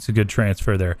 That's a good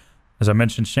transfer there. As I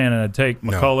mentioned, Shannon, I'd take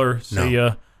McCullough,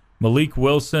 Sia, Malik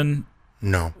Wilson.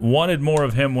 No. Wanted more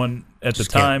of him at the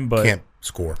time, but can't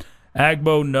score.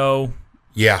 Agbo, no.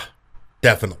 Yeah,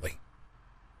 definitely.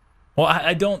 Well,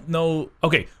 I don't know.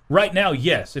 Okay, right now,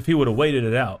 yes, if he would have waited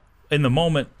it out. In the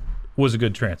moment, was a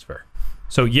good transfer.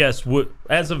 So, yes,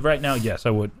 as of right now, yes, I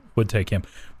would take him.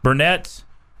 Burnett,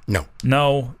 no.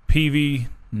 No. Peavy,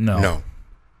 no. No.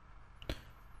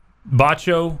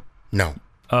 Bacho, no.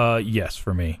 Yes,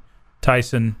 for me.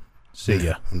 Tyson, see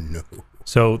ya. No.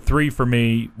 So 3 for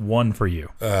me, 1 for you.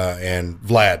 And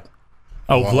Vlad.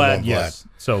 Oh, Vlad, yes.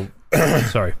 So,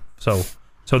 sorry. So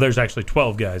there's actually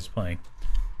 12 guys playing.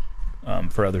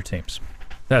 for other teams.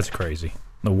 That's crazy.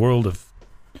 The world of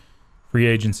free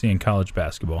agency and college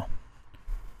basketball.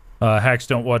 Hacks,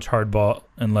 don't watch hardball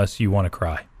unless you want to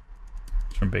cry.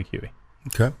 It's from Big Huey.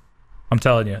 Okay. I'm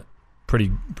telling you,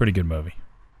 pretty good movie.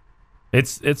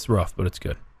 It's rough, but it's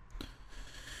good.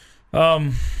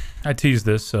 I teased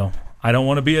this, so I don't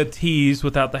want to be a tease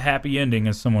without the happy ending,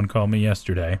 as someone called me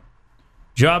yesterday.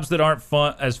 Jobs that aren't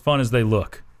as fun as they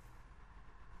look.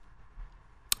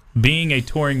 Being a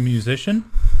touring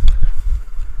musician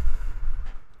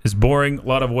is boring, a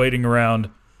lot of waiting around,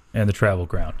 and the travel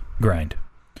grind.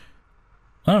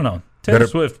 I don't know. Taylor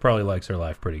Swift probably likes her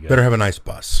life pretty good. Better have a nice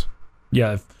bus.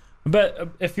 Yeah, but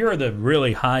if you're the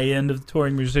really high end of the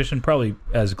touring musician, probably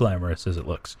as glamorous as it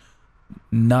looks.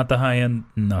 Not the high end,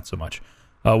 not so much.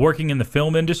 Working in the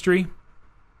film industry,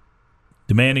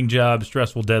 demanding jobs,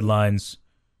 stressful deadlines,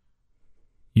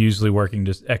 usually working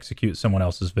to execute someone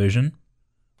else's vision.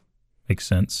 Makes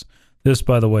sense. This,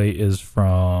 by the way, is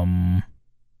from...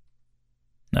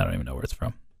 I don't even know where it's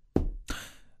from.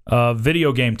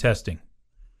 Video game testing.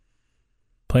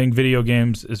 Playing video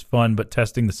games is fun, but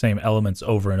testing the same elements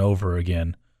over and over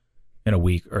again in a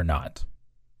week or not.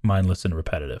 Mindless and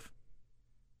repetitive.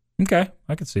 Okay,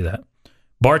 I can see that.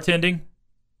 Bartending.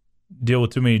 Deal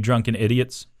with too many drunken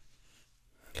idiots.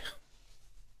 In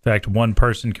fact, one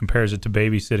person compares it to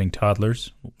babysitting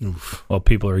toddlers. Oof. While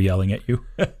people are yelling at you.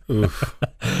 Oof.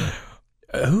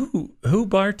 Who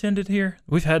bartended here?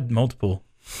 We've had multiple.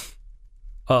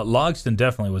 Logston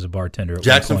definitely was a bartender.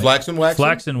 Jackson Flaxen Waxen?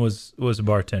 Flaxen was a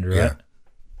bartender, Yeah. right?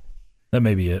 That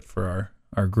may be it for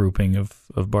our grouping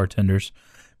of bartenders.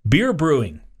 Beer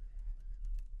brewing.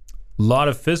 A lot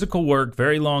of physical work,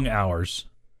 very long hours.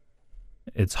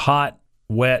 It's hot,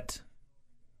 wet,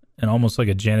 and almost like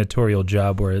a janitorial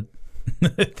job where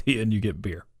at the end you get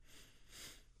beer.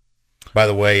 By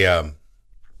the way,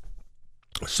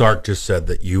 Sark just said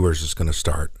that Ewers is going to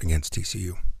start against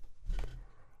TCU.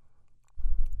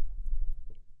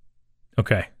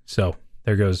 Okay, so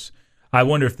there goes. I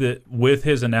wonder if with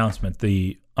his announcement,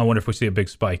 I wonder if we see a big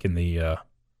spike in the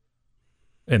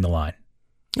line.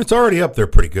 It's already up there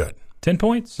pretty good. 10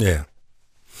 points? Yeah.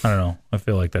 I don't know. I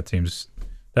feel like that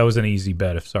was an easy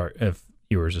bet if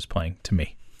Ewers is playing to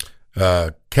me.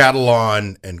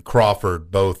 Catalan and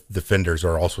Crawford, both defenders,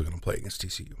 are also going to play against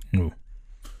TCU. Ooh.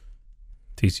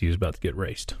 TCU is about to get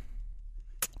raced.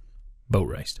 Boat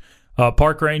raced.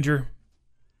 Park Ranger.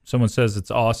 Someone says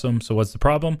it's awesome. So what's the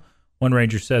problem? One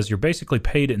Ranger says you're basically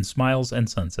paid in smiles and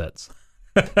sunsets.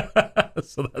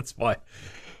 So that's why.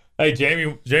 Hey,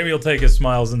 Jamie will take his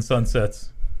smiles and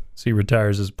sunsets. So he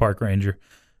retires as Park Ranger.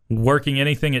 Working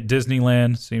anything at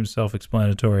Disneyland seems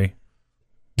self-explanatory.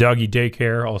 Doggy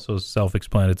daycare, also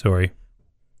self-explanatory.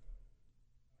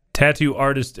 Tattoo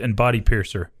artist and body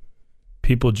piercer.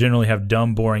 People generally have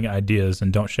dumb, boring ideas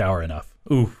and don't shower enough.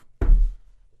 Oof.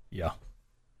 Yeah.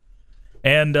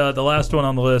 And the last one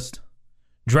on the list,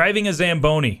 driving a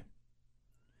Zamboni.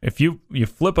 If you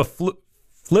flip a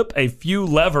few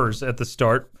levers at the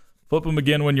start, flip them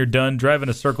again when you're done, drive in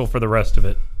a circle for the rest of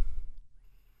it.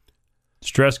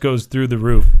 Stress goes through the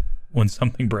roof when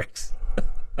something breaks.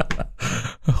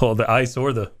 Oh, the ice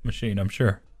or the machine, I'm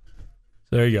sure.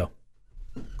 So there you go.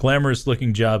 Glamorous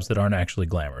looking jobs that aren't actually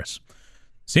glamorous.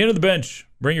 It's the end of the bench.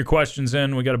 Bring your questions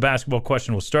in. We got a basketball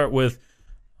question we'll start with.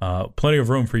 Plenty of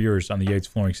room for yours on the Yates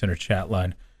Flooring Center chat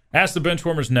line. Ask the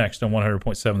Benchwarmers next on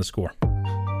 100.7 The Score.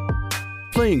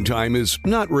 Playing time is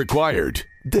not required.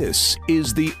 This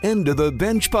is the End of the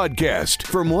Bench podcast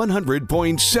from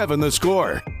 100.7 The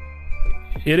Score.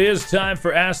 It is time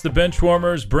for Ask the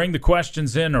Benchwarmers. Bring the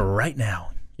questions in right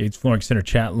now. Yates Flooring Center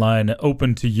chat line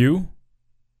open to you.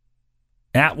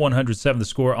 At 107 The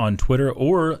Score on Twitter,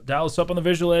 or dial us up on the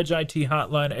Visual Edge IT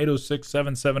hotline,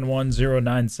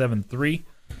 806-771-0973.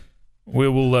 We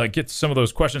will get to some of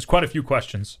those questions. Quite a few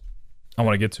questions I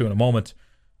want to get to in a moment.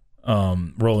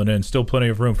 Rolling in. Still plenty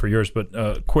of room for yours,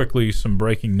 but quickly, some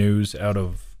breaking news out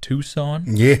of Tucson.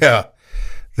 Yeah.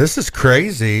 This is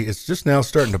crazy. It's just now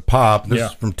starting to pop.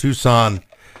 This is from Tucson.com.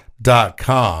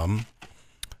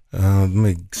 Let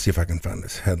me see if I can find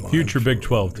this headline. Future Big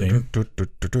 12 team.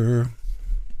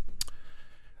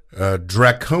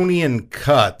 Draconian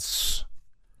cuts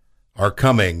are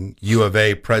coming, U of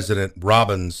A President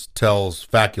Robbins tells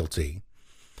faculty.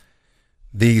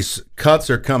 These cuts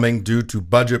are coming due to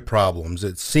budget problems.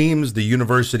 It seems the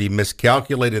university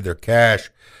miscalculated their cash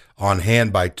on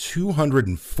hand by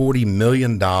 $240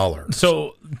 million.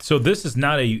 So this is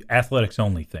not a athletics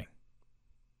only thing.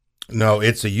 No,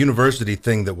 it's a university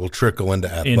thing that will trickle into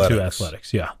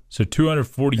athletics. Yeah. So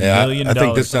 $240 million. I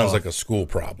think this sounds like a school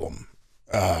problem.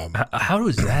 How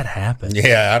does that happen?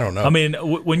 Yeah, I don't know. I mean,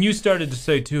 when you started to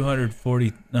say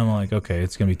 240, I'm like, okay,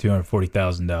 it's going to be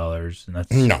 $240,000, and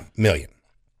that's million.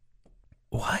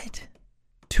 What?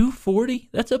 240?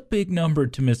 That's a big number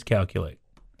to miscalculate.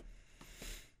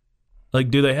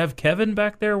 Like, do they have Kevin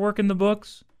back there working the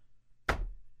books?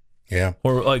 Yeah.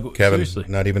 Or like Kevin, seriously,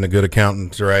 not even a good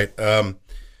accountant, right?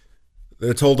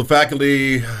 They told the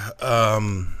faculty.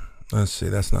 Let's see,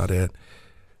 that's not it.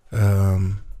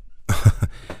 How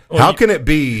can it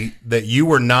be that you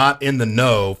were not in the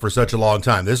know for such a long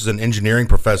time? This is an engineering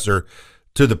professor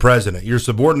to the president. Your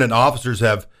subordinate officers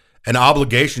have an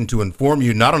obligation to inform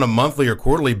you not on a monthly or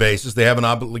quarterly basis. They have an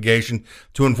obligation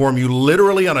to inform you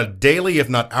literally on a daily, if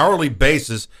not hourly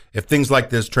basis if things like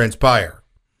this transpire.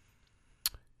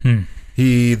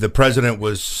 The president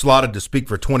was slotted to speak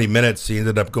for 20 minutes. He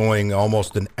ended up going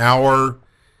almost an hour.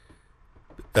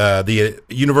 The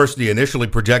university initially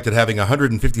projected having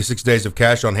 156 days of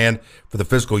cash on hand for the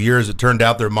fiscal year. As it turned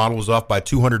out, their model was off by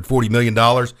 $240 million.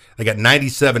 They got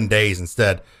 97 days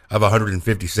instead of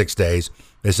 156 days.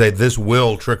 They say this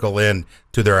will trickle in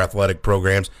to their athletic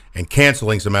programs, and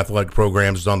canceling some athletic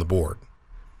programs is on the board.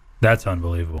 That's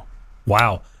unbelievable.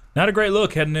 Wow. Not a great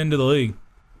look heading into the league.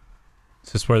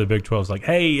 This is where the Big 12 is like,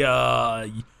 hey, you're a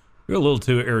little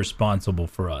too irresponsible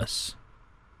for us.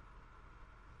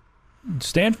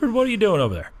 Stanford, what are you doing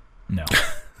over there? No.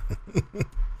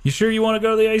 You sure you want to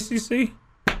go to the ACC?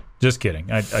 Just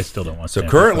kidding. I still don't want to. So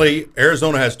currently,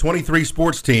 Arizona has 23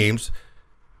 sports teams.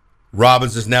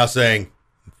 Robbins is now saying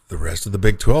the rest of the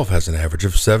Big 12 has an average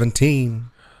of 17.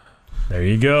 There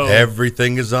you go.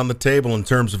 Everything is on the table in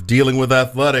terms of dealing with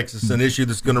athletics. It's an issue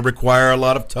that's going to require a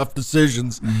lot of tough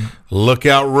decisions. Look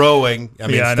out rowing. I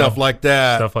mean, stuff like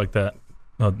that. Stuff like that.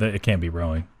 Well, it can't be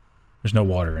rowing. There's no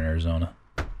water in Arizona.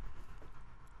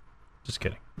 Just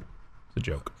kidding. It's a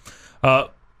joke.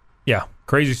 Yeah,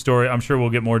 crazy story. I'm sure we'll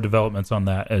get more developments on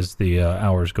that as the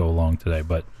hours go along today.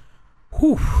 But,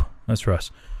 whew, that's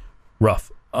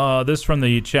rough. This from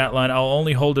the chat line. I'll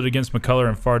only hold it against McCullough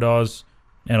and Fardaws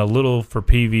and a little for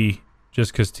PV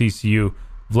just because TCU.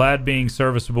 Vlad being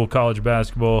serviceable college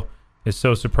basketball is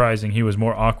so surprising. He was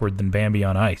more awkward than Bambi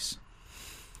on ice.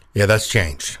 Yeah, that's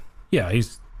changed. Yeah,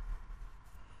 he's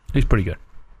pretty good.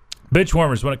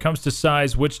 Benchwarmers, when it comes to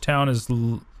size, which town is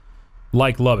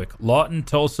like Lubbock? Lawton,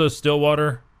 Tulsa,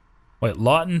 Stillwater? Wait,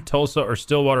 Lawton, Tulsa, or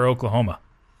Stillwater, Oklahoma?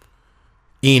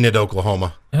 Enid,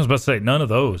 Oklahoma. I was about to say, none of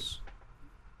those.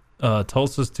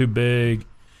 Tulsa's too big.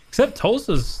 Except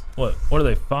Tulsa's, what are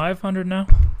they, 500 now?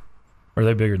 Or are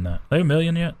they bigger than that? Are they a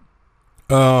million yet?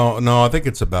 Oh, no, I think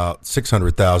it's about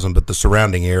 600,000, but the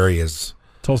surrounding areas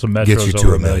Tulsa Metro gets you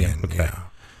to a million. Okay. Yeah.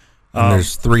 And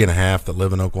there's 3.5 that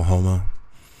live in Oklahoma.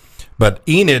 But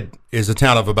Enid is a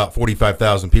town of about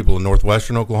 45,000 people in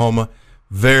northwestern Oklahoma.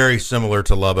 Very similar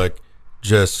to Lubbock.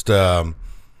 Just trade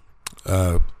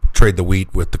the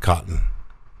wheat with the cotton.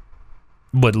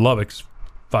 But Lubbock's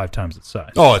 5 times its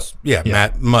size. Oh, it's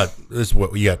This is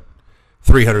what you got.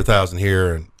 300,000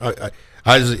 here, and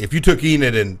if you took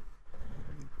Enid and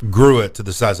grew it to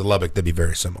the size of Lubbock, they'd be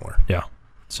very similar. Yeah.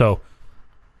 So,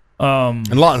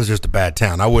 and Lawton's just a bad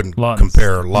town. I wouldn't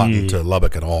compare Lawton to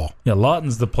Lubbock at all. Yeah,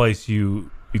 Lawton's the place you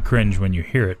cringe when you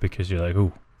hear it because you're like,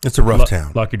 ooh, it's a rough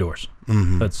town. Lock your doors.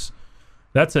 Mm-hmm.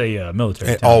 That's a military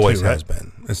town. It always too, right? has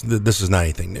been. This is not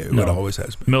anything new. No, it always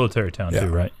has been. Military town too,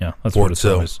 right? Yeah, that's Fort what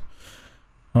it's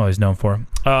always known for.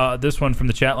 This one from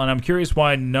the chat line. I'm curious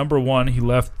why, number one, he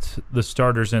left the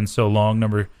starters in so long.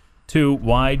 Number two,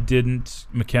 why didn't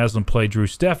McCaslin play Drew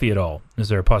Steffi at all? Is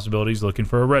there a possibility he's looking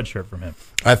for a red shirt from him?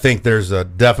 I think there's a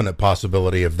definite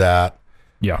possibility of that.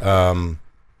 Yeah.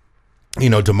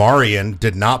 Demarian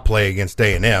did not play against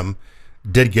A&M,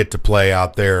 did get to play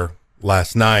out there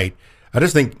last night. I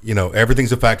just think,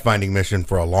 everything's a fact-finding mission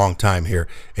for a long time here,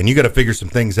 and you got to figure some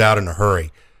things out in a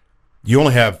hurry. You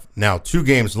only have now 2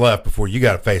 games left before you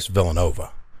got to face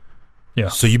Villanova. Yeah.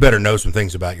 So you better know some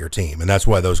things about your team, and that's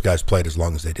why those guys played as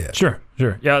long as they did. Sure.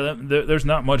 Yeah, there's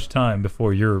not much time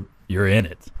before you're in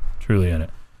it, truly in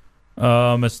it.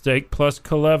 Mistake plus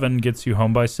Clevin gets you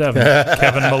home by 7.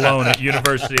 Kevin Malone at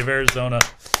University of Arizona.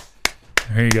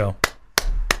 There you go.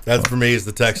 That for me is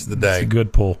the text of the day. It's a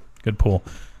good pull. Good pull.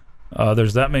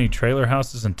 There's that many trailer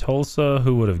houses in Tulsa.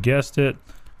 Who would have guessed it?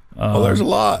 There's a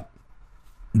lot.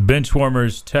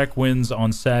 Benchwarmers, Tech wins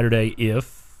on Saturday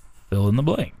if fill in the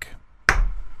blank.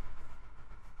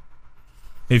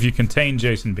 If you contain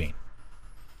Jason Bean.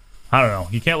 I don't know.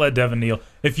 You can't let Devin Neal.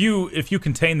 If you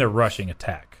contain their rushing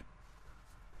attack.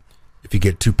 If you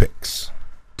get 2 picks.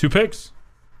 2 picks?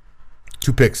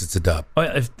 2 picks, it's a dub.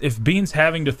 If Bean's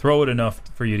having to throw it enough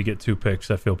for you to get 2 picks,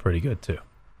 I feel pretty good too.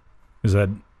 Because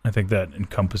I think that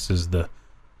encompasses the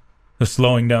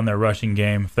slowing down their rushing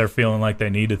game. If they're feeling like they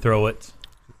need to throw it.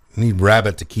 Need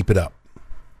Rabbit to keep it up.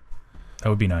 That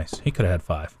would be nice. He could have had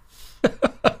 5.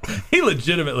 He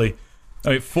legitimately,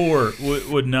 4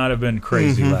 would not have been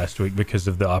crazy last week because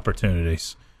of the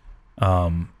opportunities.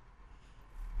 Turn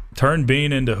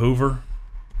Bean into Hoover.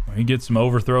 He gets some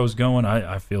overthrows going.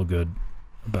 I feel good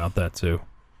about that too.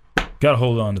 Got to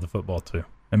hold on to the football too.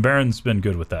 And Barron's been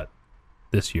good with that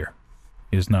this year.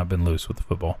 He has not been loose with the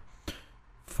football.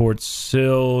 Fort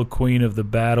Sill, queen of the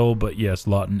battle, but yes,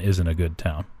 Lawton isn't a good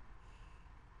town.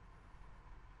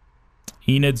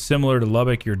 Enid, similar to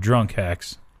Lubbock, you're drunk,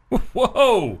 Hax.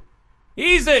 Whoa!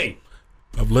 Easy!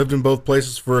 I've lived in both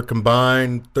places for a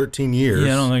combined 13 years.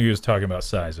 Yeah, I don't think he was talking about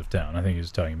size of town. I think he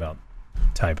was talking about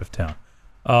type of town.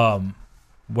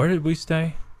 Where did we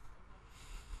stay?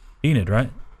 Enid, right?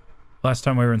 Last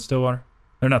time we were in Stillwater?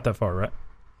 They're not that far, right?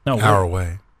 No, hour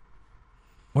away.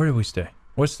 Where did we stay?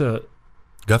 What's the...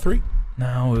 Guthrie?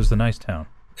 No, it was the nice town.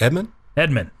 Edmond?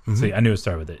 Edmond. See, I knew it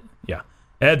started with it. Yeah.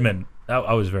 Edmond.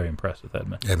 I was very impressed with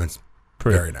Edmond. Edmond's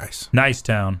very nice. Nice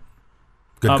town.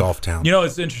 Good golf town. You know,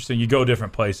 it's interesting. You go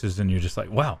different places, and you're just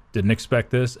like, wow, didn't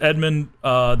expect this. Edmond,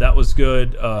 that was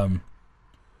good.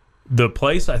 The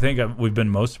place I think we've been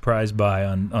most surprised by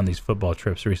on these football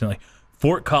trips recently,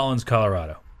 Fort Collins,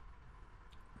 Colorado.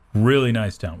 Really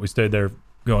nice town. We stayed there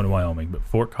going to Wyoming, but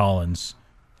Fort Collins,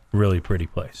 really pretty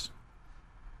place.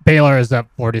 Baylor is up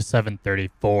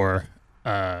 47-34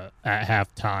 at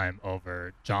halftime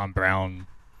over John Brown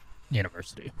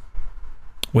University.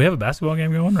 We have a basketball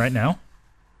game going right now.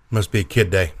 Must be a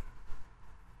kid day.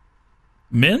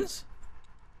 Men's?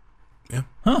 Yeah.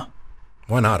 Huh.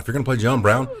 Why not? If you're going to play John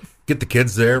Brown, get the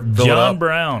kids there. John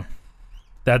Brown.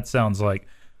 That sounds like...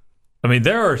 I mean,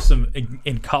 there are some...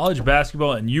 In college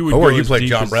basketball, and you would go you as played deep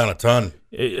John as, Brown a ton.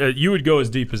 You would go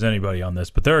as deep as anybody on this,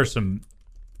 but there are some...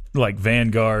 like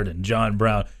Vanguard and John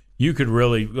Brown, you could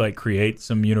really like create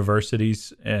some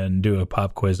universities and do a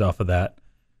pop quiz off of that.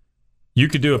 You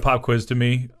could do a pop quiz to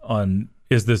me on,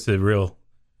 is this a real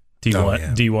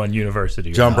D1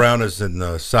 university? John Brown is in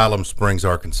Siloam Springs,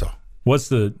 Arkansas. What's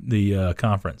the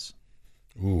conference?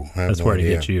 Ooh, I have That's no where idea.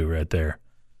 to get you right there.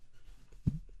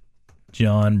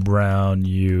 John Brown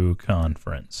U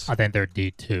Conference. I think they're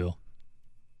D2.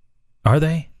 Are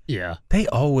they? Yeah.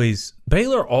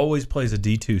 Baylor always plays a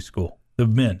D2 school, the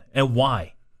men. And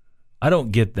why? I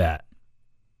don't get that.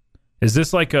 Is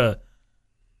this like a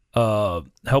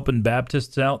helping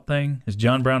Baptists out thing? Is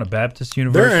John Brown a Baptist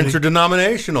university? They're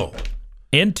interdenominational.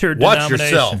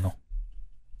 Interdenominational.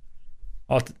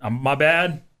 Watch yourself. My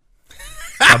bad.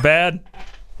 My bad.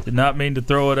 Did not mean to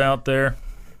throw it out there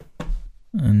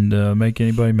and make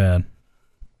anybody mad.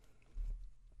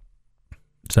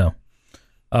 So,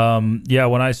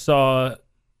 when I saw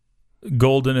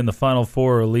Golden in the Final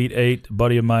Four, Elite Eight, a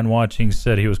buddy of mine watching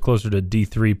said he was closer to a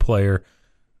D3 player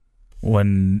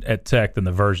when at Tech than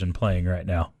the version playing right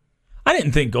now. I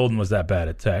didn't think Golden was that bad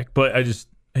at Tech, but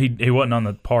he wasn't on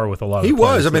the par with a lot of He the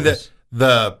players. was. I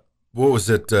mean, what was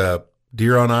it,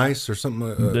 Deer on Ice or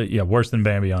something? Worse than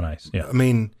Bambi on Ice. Yeah. I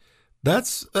mean,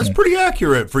 that's pretty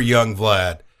accurate for young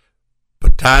Vlad.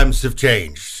 But times have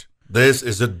changed. This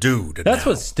is a dude. That's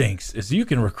now. what stinks, is you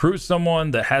can recruit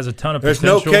someone that has a ton of There's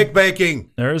potential. no cake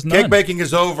baking. There is none. Cake baking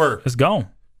is over. It's gone.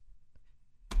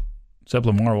 Except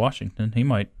Lamar Washington. He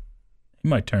might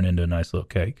turn into a nice little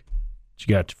cake. What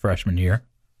you got your freshman year?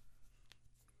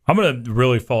 I'm going to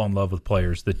really fall in love with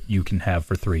players that you can have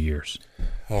for 3 years.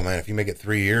 Oh, man, if you make it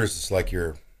 3 years, it's like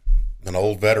you're an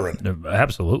old veteran.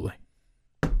 Absolutely.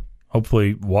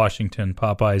 Hopefully Washington,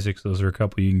 Pop Isaacs, those are a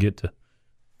couple you can get to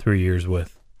 3 years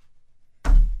with.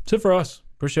 That's it for us.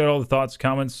 Appreciate all the thoughts,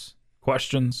 comments,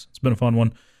 questions. It's been a fun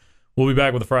one. We'll be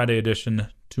back with a Friday edition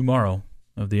tomorrow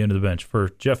of The End of the Bench. For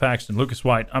Geoff Haxton, Lucas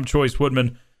White, I'm Chois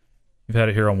Woodman. You've had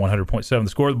it here on 100.7 The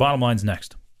Score. The bottom line's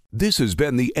next. This has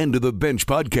been the End of the Bench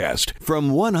podcast from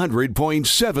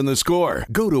 100.7 The Score.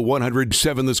 Go to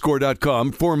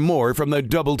 107thescore.com for more from the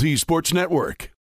Double T Sports Network.